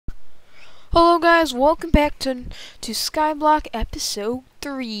Hello guys, welcome back to Skyblock episode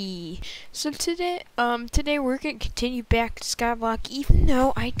 3. So today we're gonna continue back to Skyblock even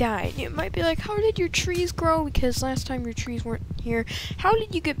though I died. You might be like, how did your trees grow? Because last time your trees weren't here. How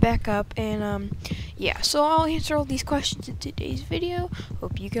did you get back up? And yeah, so I'll answer all these questions in today's video.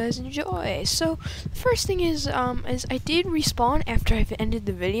 Hope you guys enjoy. So the first thing is I did respawn after I've ended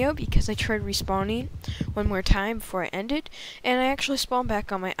the video because I tried respawning one more time before I ended, and I actually spawned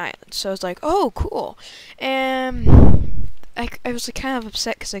back on my island. So I was like, oh, cool. And I was like, kind of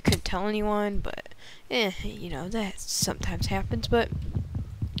upset because I couldn't tell anyone, but you know, that sometimes happens. But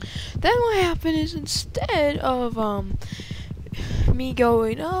then what happened is, instead of me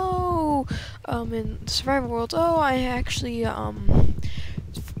going, oh, in survival worlds, oh, I actually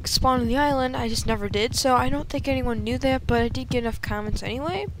spawned on the island, I just never did. So I don't think anyone knew that, but I did get enough comments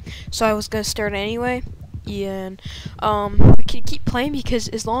anyway, so I was gonna start anyway. And I can keep playing because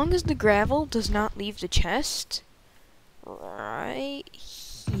as long as the gravel does not leave the chest right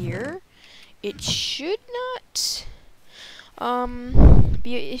here, it should not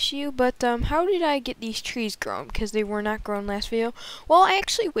be an issue. But how did I get these trees grown? Because they were not grown last video. Well, I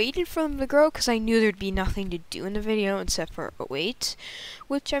actually waited for them to grow because I knew there'd be nothing to do in the video except for wait.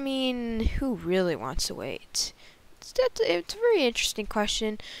 Which, I mean, who really wants to wait? It's a very interesting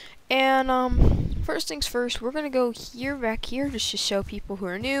question. And first things first, we're gonna go back here just to show people who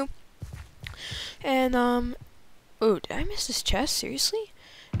are new. And oh, did I miss this chest? Seriously?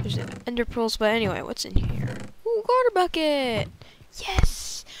 There's ender pearls, but anyway, what's in here? Ooh, water bucket.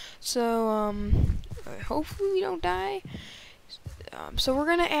 Yes. So hopefully we don't die. So we're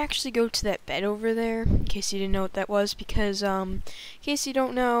gonna actually go to that bed over there, in case you didn't know what that was, because in case you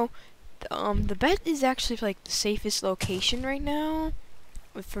don't know, the bed is actually like the safest location right now,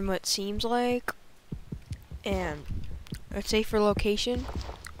 from what it seems like. And a safer location,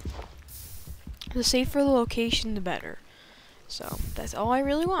 the safer the location, the better. So that's all I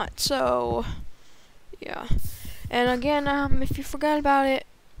really want. So yeah. And again, if you forgot about it,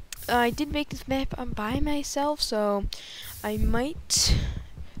 I did make this map by myself, so I might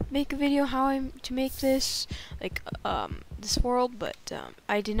make a video how I'm to make this, like this world, but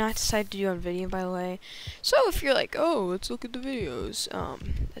I did not decide to do on video, by the way. So if you're like, oh, let's look at the videos,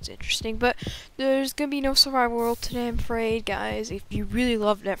 that's interesting. But there's gonna be no survival world today, I'm afraid, guys. If you really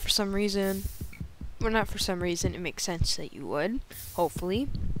loved that for some reason, well, not for some reason, it makes sense that you would, hopefully.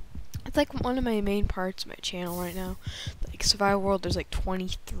 It's like one of my main parts of my channel right now. Like survival world, there's like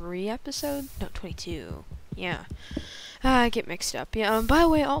 23 episodes, no, 22. Yeah. I get mixed up. Yeah. By the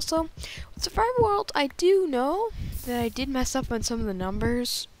way, also, with survival world, I do know that I did mess up on some of the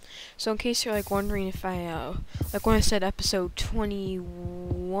numbers. So in case you're like wondering if I like when I said episode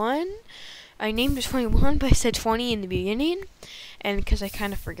 21, I named it 21, but I said 20 in the beginning, and because I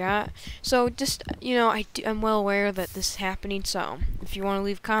kind of forgot. So just, you know, I'm well aware that this is happening. So if you want to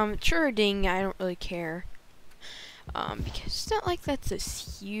leave a comment, sure, ding, I don't really care. Because it's not like that's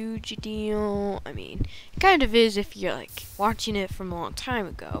this huge deal. I mean, it kind of is if you're like watching it from a long time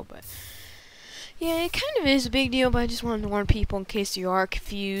ago, but yeah, it kind of is a big deal. But I just wanted to warn people in case you are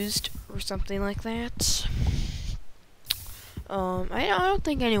confused or something like that. I don't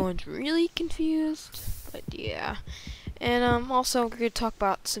think anyone's really confused, but yeah. And also, we're gonna talk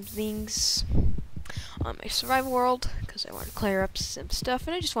about some things on my survival world because I want to clear up some stuff,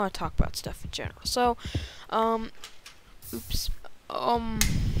 and I just want to talk about stuff in general. So, oops,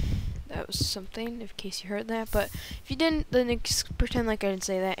 that was something, in case you heard that, but if you didn't, then just pretend like I didn't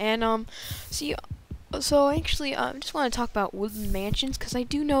say that. And so actually, I just want to talk about wooden mansions, because I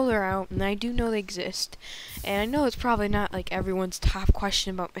do know they're out, and I do know they exist, and I know it's probably not like everyone's top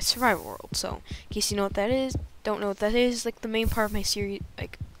question about my survival world. So in case you know what that is, don't know what that is, like the main part of my series,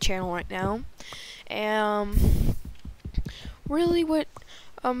 like channel right now. And really, what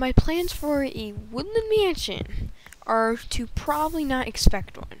my plans for a woodland mansion are to probably not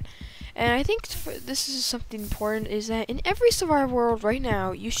expect one. And I think this is something important, is that in every survival world right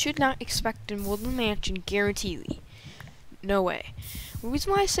now, you should not expect a woodland mansion, guaranteedly. No way. The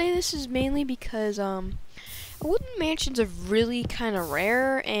reason why I say this is mainly because woodland mansions are really kind of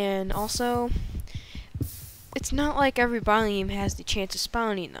rare, and also it's not like every biome has the chance of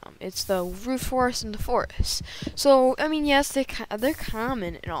spawning them. It's the root forest and the forest. So, I mean, yes, they're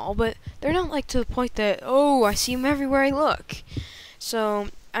common and all, but they're not like to the point that, oh, I see them everywhere I look. So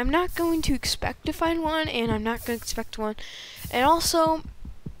I'm not going to expect to find one, and I'm not going to expect one. And also,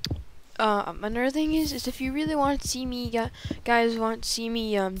 another thing is if you really want to see me, guys want to see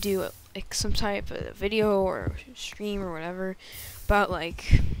me do like some type of video or stream or whatever about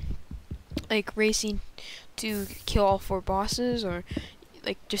like racing to kill all 4 bosses, or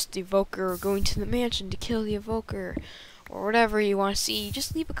like just the evoker, or going to the mansion to kill the evoker, or whatever you want to see,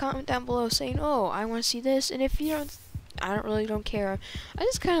 just leave a comment down below saying, oh, I want to see this. And if you don't, I don't care. I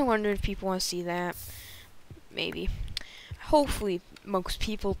just kind of wonder if people want to see that. Maybe. Hopefully most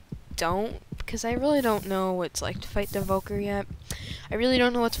people don't, because I really don't know what it's like to fight the evoker yet. I really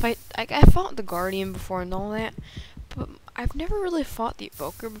don't know what to fight. I fought the Guardian before and all that, but I've never really fought the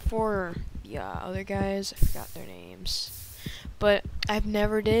evoker before, or the other guys. I forgot their names. But I've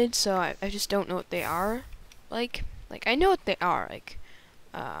never did, so I just don't know what they are. Like I know what they are, like,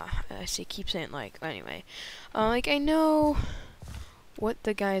 keep saying like, anyway. Like, I know what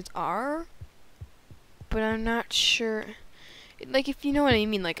the guys are, but I'm not sure, like, if you know what I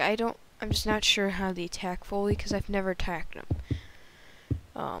mean, like, I'm just not sure how they attack fully, because I've never attacked them.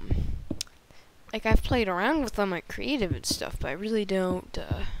 Like, I've played around with them, like, creative and stuff, but I really don't,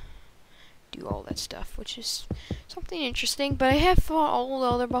 do all that stuff, which is something interesting. But I have fought all the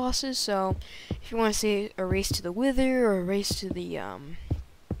other bosses, so if you want to see a race to the Wither or a race to the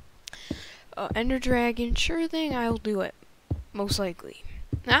Ender Dragon, sure thing, I'll do it, most likely.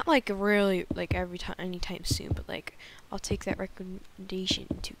 Not like really like anytime soon, but like I'll take that recommendation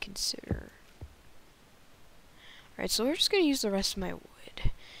into consider. Alright, so we're just gonna use the rest of my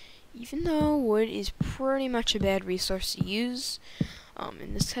wood, even though wood is pretty much a bad resource to use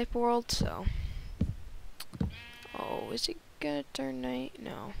in this type of world. So, oh, is it gonna turn night?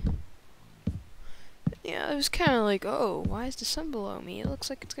 No. Yeah, it was kind of like, oh, why is the sun below me? It looks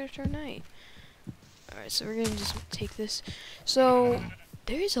like it's gonna turn night. Alright, so we're gonna just take this. So,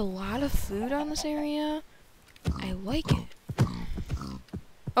 there's a lot of food on this area. I like it.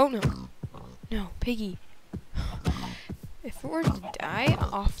 Oh, no. No, piggy. If it were to die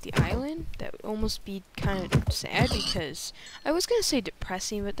off the island, that would almost be kind of sad, because I was gonna say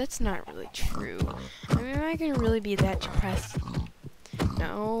depressing, but that's not really true. I mean, am I gonna really be that depressed?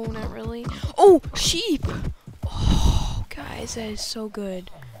 No, not really. Oh, sheep! Oh, guys, that is so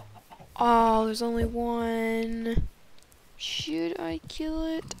good. Oh, there's only one. Should I kill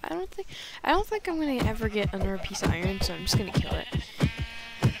it? I don't think I'm gonna ever get another piece of iron, so I'm just gonna kill it.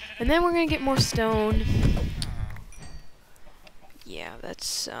 And then we're gonna get more stone. Yeah,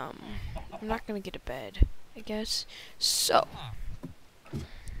 that's, I'm not gonna get a bed, I guess. So,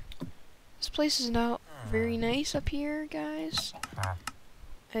 this place is not very nice up here, guys.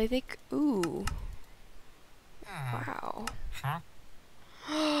 I think, ooh. Wow.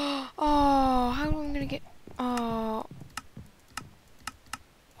 Oh, how am I gonna get, oh.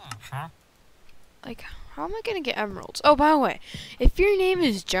 Like, how am I gonna get emeralds? Oh, by the way, if your name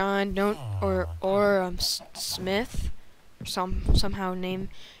is John, or Smith, somehow name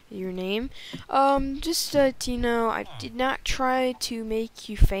your name. Just to you know, I did not try to make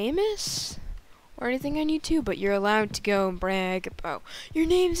you famous or anything on YouTube, but you're allowed to go and brag about your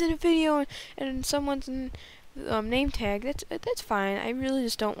name's in a video and someone's name tag. That's fine. I really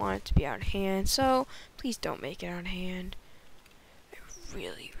just don't want it to be out of hand, so please don't make it out of hand. I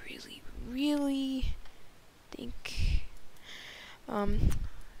really think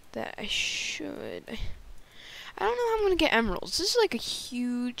that I should. I don't know how I'm gonna get emeralds. This is like a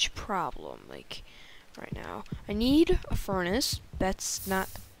huge problem, like, right now. I need a furnace. That's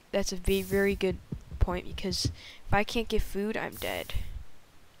a very good point, because if I can't get food, I'm dead.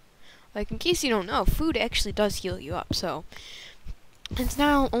 Like, in case you don't know, food actually does heal you up, so it's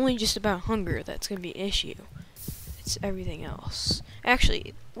not only just about hunger that's gonna be an issue. It's everything else.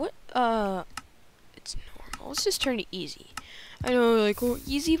 Actually, what, it's normal. Let's just turn it easy. I know, like, well,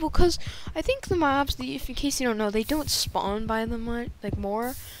 easy, because I think the mobs, if in case you don't know, they don't spawn by the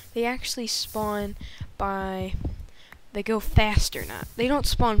more. They actually spawn by, they go faster, they don't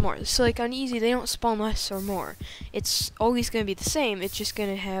spawn more. So, like, on easy, they don't spawn less or more. It's always going to be the same. It's just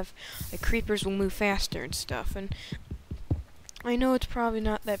going to have, like, creepers will move faster and stuff. And I know it's probably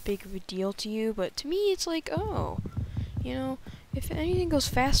not that big of a deal to you, but to me, it's like, oh, you know, if anything goes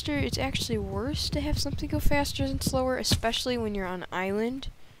faster, it's actually worse to have something go faster than slower, especially when you're on an island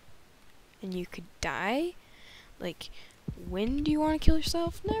and you could die. Like, when do you want to kill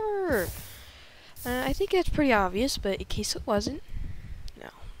yourself? Never! I think that's pretty obvious, but in case it wasn't, no.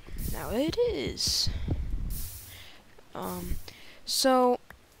 Now it is. So,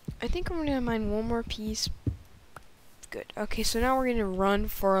 I think I'm going to mine one more piece. Good. Okay, so now we're going to run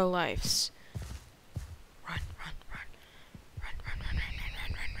for our lives.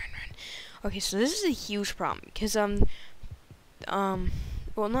 Okay, so this is a huge problem, because, well,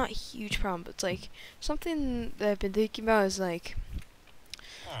 not a huge problem, but it's, like, something that I've been thinking about is, like,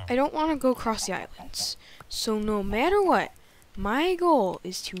 I don't want to go across the islands, so no matter what, my goal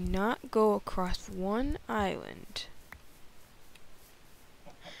is to not go across one island.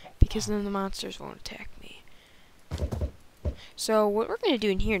 because then the monsters won't attack me. So what we're going to do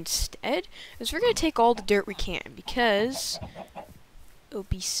in here instead is we're going to take all the dirt we can, because it'll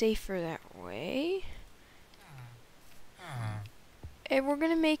be safer that way. And we're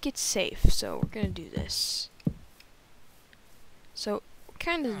going to make it safe, so we're going to do this. So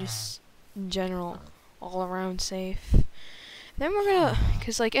kind of just in general, all around safe. Then we're going to,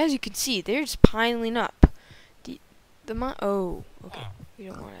 because like as you can see, they're just piling up. Oh, okay. We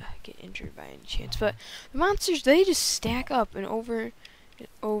don't want to get injured by any chance. But the monsters, they just stack up and over and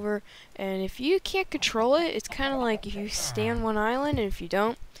over. And if you can't control it, it's kind of like if you stay on one island, and if you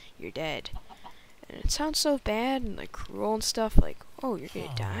don't, you're dead. And it sounds so bad and like cruel and stuff. Like, oh, you're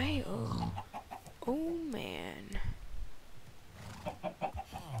gonna die? Oh, oh man.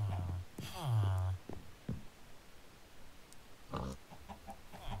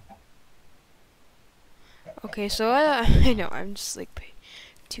 Okay, so I know I'm just like paying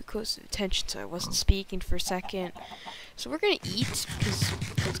too close of attention, so I wasn't speaking for a second. So we're gonna eat because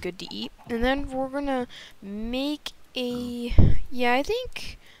it's good to eat, and then we're gonna make a I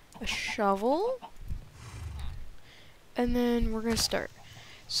think a shovel, and then we're gonna start.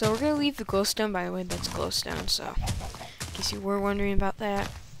 So we're gonna leave the glowstone. By the way, that's glowstone. So in case you were wondering about that,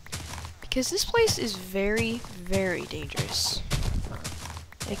 because this place is very, very dangerous.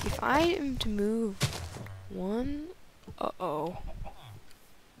 Like if I am to move one, uh-oh.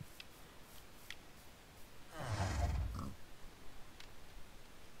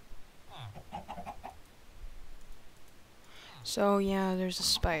 So yeah, there's a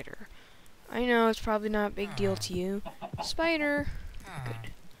spider. I know it's probably not a big deal to you. Spider.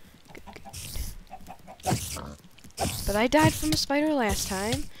 Good. Good, good, good. But I died from a spider last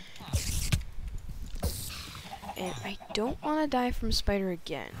time. And I don't want to die from a spider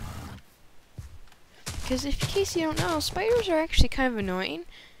again. Because in case you don't know, spiders are actually kind of annoying.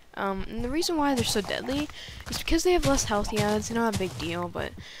 And the reason why they're so deadly is because they have less health. Yeah, it's not a big deal,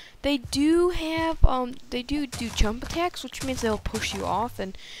 but they do have, they do jump attacks, which means they'll push you off,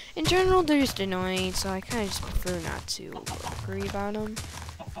 and in general, they're just annoying, so I kind of just prefer not to worry about them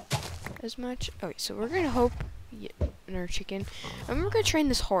as much. Okay, so we're gonna hope, in our chicken, and we're gonna train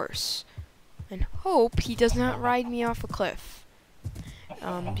this horse, and hope he does not ride me off a cliff.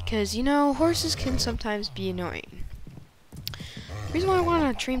 Because, you know, horses can sometimes be annoying. The reason why I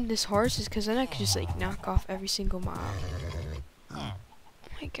want to train this horse is because then I can just, like, knock off every single mob. Oh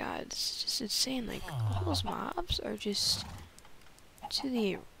my god, it's just insane. Like, all those mobs are just to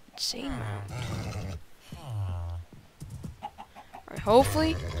the insane amount. Alright,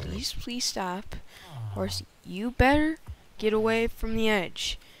 hopefully, please stop. Horse, you better get away from the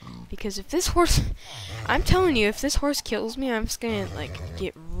edge. Because if this horse, I'm telling you, if this horse kills me, I'm just gonna, like,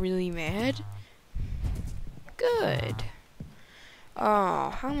 get really mad. Good. Oh,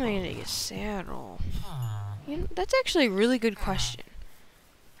 how am I gonna get a saddle? You know, that's actually a really good question.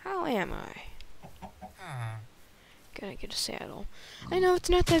 How am I gonna get a saddle? I know it's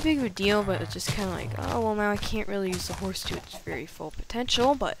not that big of a deal, but it's just kind of like, oh, well, now I can't really use the horse to its very full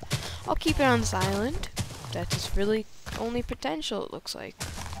potential, but I'll keep it on this island. That's its really only potential, it looks like.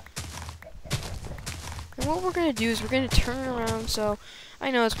 And what we're gonna do is we're gonna turn around. So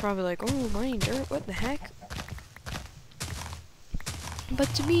I know it's probably like, oh, mining dirt, what the heck? But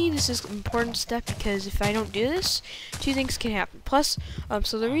to me, this is an important step, because if I don't do this, two things can happen. Plus,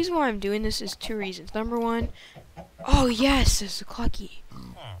 so the reason why I'm doing this is two reasons. Number one, oh yes, there's a Clucky.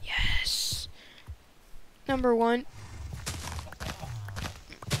 Yes. Number one,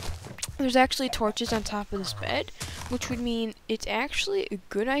 there's actually torches on top of this bed, which would mean it's actually a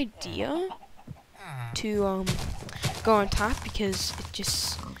good idea to go on top, because it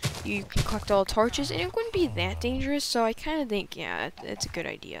just, you can collect all the torches and it wouldn't be that dangerous. So I kind of think, yeah, it's a good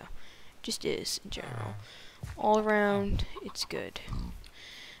idea. Just is in general. All around, it's good.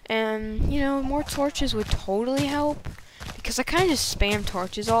 And you know, more torches would totally help, because I kind of just spam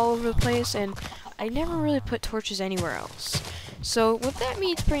torches all over the place, and I never really put torches anywhere else. So what that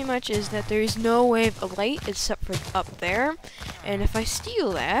means pretty much is that there is no way of a light except for up there, and if I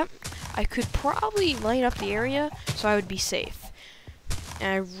steal that, I could probably light up the area so I would be safe. And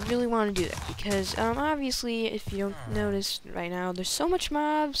I really want to do that because obviously, if you don't notice right now, there's so much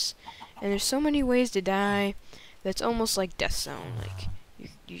mobs and there's so many ways to die that's almost like Death Zone. Like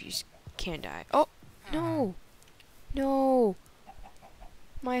you just can't die. Oh no, no,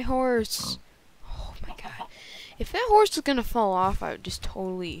 my horse. Oh my god. If that horse was gonna fall off, I would just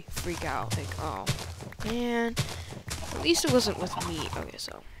totally freak out. Like, oh, man. At least it wasn't with me. Okay,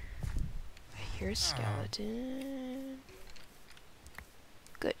 so. I hear a skeleton.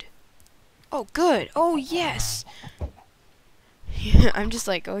 Good. Oh, good. Oh, yes. Yeah, I'm just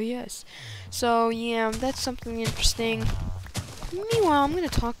like, oh yes. So yeah, that's something interesting. Meanwhile, I'm gonna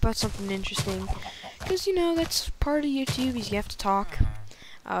talk about something interesting, because you know that's part of YouTube. Is you have to talk,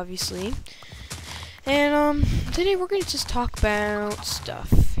 obviously. And today we're gonna just talk about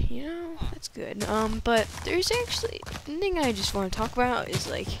stuff. You know, that's good. But there's actually the thing I just want to talk about is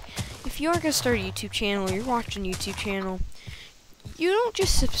like, if you are gonna start a YouTube channel or you're watching a YouTube channel, you don't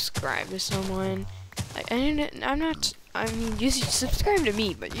just subscribe to someone. I'm not. I mean, you subscribe to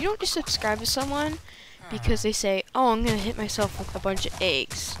me, but you don't just subscribe to someone because they say, "Oh, I'm gonna hit myself with a bunch of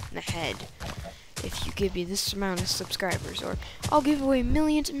eggs in the head if you give me this amount of subscribers," or "I'll give away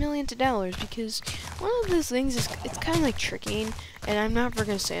millions and millions of dollars," because one of those things is it's kind of like tricking. And I'm never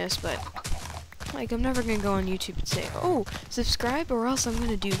gonna say this, but like I'm never gonna go on YouTube and say, "Oh, subscribe or else I'm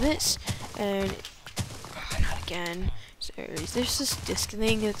gonna do this," and not again. So there's this disc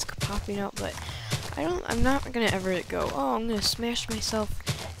thing that's popping up, but I'm not gonna ever go, "Oh, I'm gonna smash myself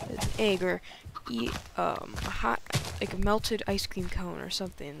with an egg," or eat a hot, like a melted ice cream cone or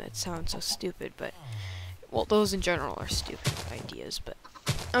something. That sounds so stupid, but well, those in general are stupid ideas. But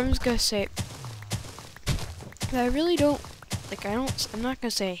I'm just gonna say that I really don't like. I'm not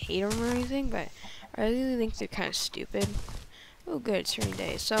gonna say I hate them or anything, but I really think they're kind of stupid. Oh, good, it's rainy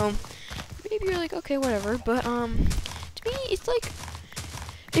day. So maybe you're like, okay, whatever. But to me, it's like,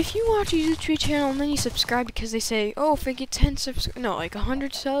 if you watch a YouTube channel and then you subscribe because they say, "Oh, if I get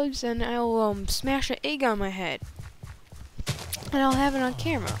 100 subs, then I'll smash an egg on my head and I'll have it on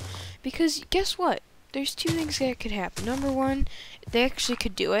camera." Because guess what? There's two things that could happen. Number one, they actually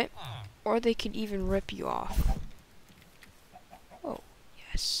could do it, or they could even rip you off. Oh,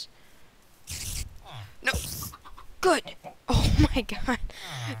 yes. No. Good. Oh my god.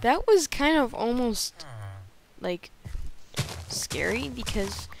 That was kind of almost like scary,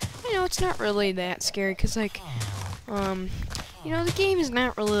 because I know it's not really that scary, because like you know, the game is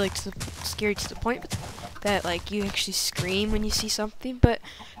not really like scary to the point that like you actually scream when you see something. But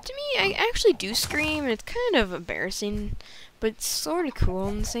to me, I actually do scream, and it's kind of embarrassing, but it's sort of cool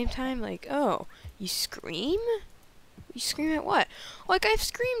at the same time. Like, oh, you scream? You scream at what? Like, I've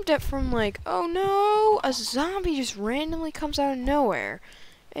screamed at from like, "Oh no, a zombie just randomly comes out of nowhere."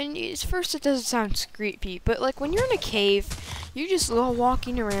 And at first it doesn't sound creepy, but like when you're in a cave, you're just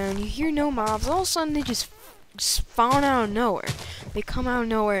walking around, you hear no mobs, all of a sudden they just spawn out of nowhere. They come out of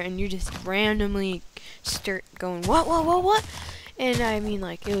nowhere and you just randomly start going, what? And I mean,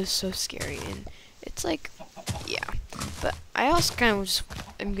 like, it was so scary, and it's like, yeah. But I also kind of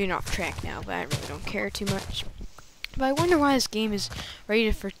I'm getting off track now, but I really don't care too much. But I wonder why this game is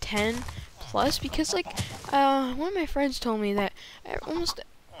rated for 10 plus, because like, one of my friends told me that almost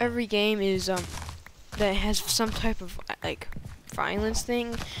every game is that has some type of like violence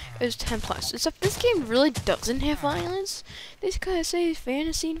thing is 10 plus. Except this game really doesn't have violence. They kind of say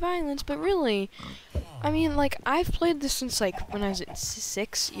fantasy and violence, but really, I mean, like, I've played this since like when I was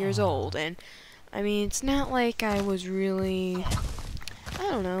 6 years old, and I mean, it's not like I was really, I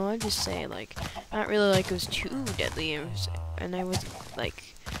don't know, I'd just say like not really like it was too deadly, and I wasn't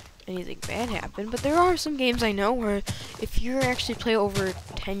like anything bad happened. But there are some games I know where if you're actually play over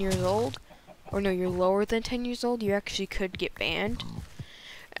 10 years old, or no, you're lower than 10 years old, you actually could get banned.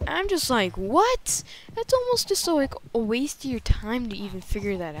 And I'm just like, what? That's almost just so like a waste of your time to even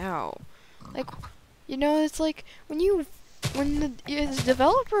figure that out. Like, you know, it's like when the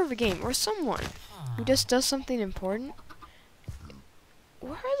developer of a game or someone who just does something important,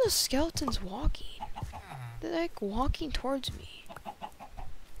 where are the skeletons walking? They're like walking towards me.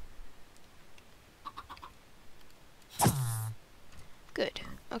 Good.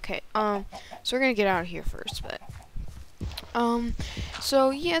 Okay, so we're gonna get out of here first, but, so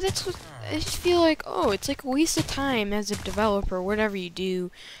yeah, that's what, I just feel like, oh, it's like a waste of time as a developer, whatever you do,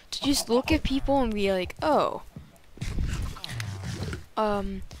 to just look at people and be like, oh,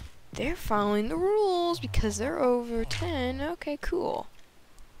 they're following the rules because they're over 10, okay, cool.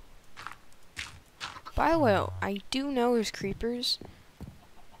 By the way, I do know there's creepers,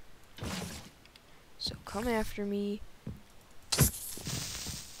 so come after me.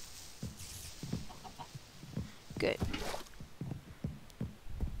 Good.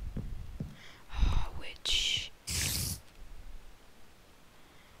 Which,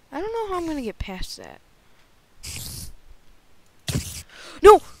 I don't know how I'm gonna get past that.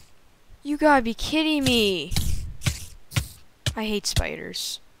 No! You gotta be kidding me! I hate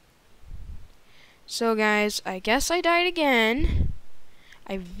spiders. So guys, I guess I died again.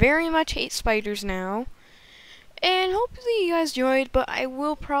 I very much hate spiders now. And hopefully you guys enjoyed, but I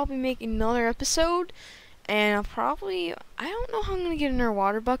will probably make another episode. And I don't know how I'm gonna get in our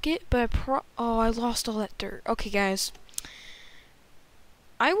water bucket, but oh, I lost all that dirt. Okay, guys.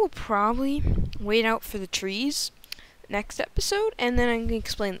 I will probably wait out for the trees next episode, and then I'm gonna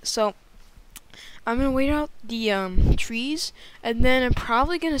explain this. So I'm gonna wait out the trees, and then I'm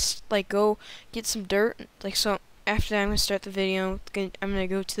probably gonna like go get some dirt. Like, so after that, I'm gonna start the video. I'm gonna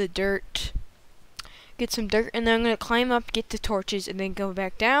go to the dirt, get some dirt, and then I'm gonna climb up, get the torches, and then go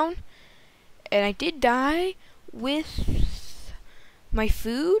back down. And I did die with my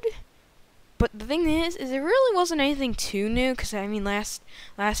food, but the thing is there really wasn't anything too new, because I mean last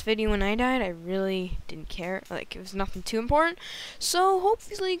video when I died, I really didn't care. Like, it was nothing too important. So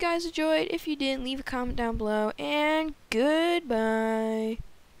hopefully you guys enjoyed. If you did, leave a comment down below, and goodbye.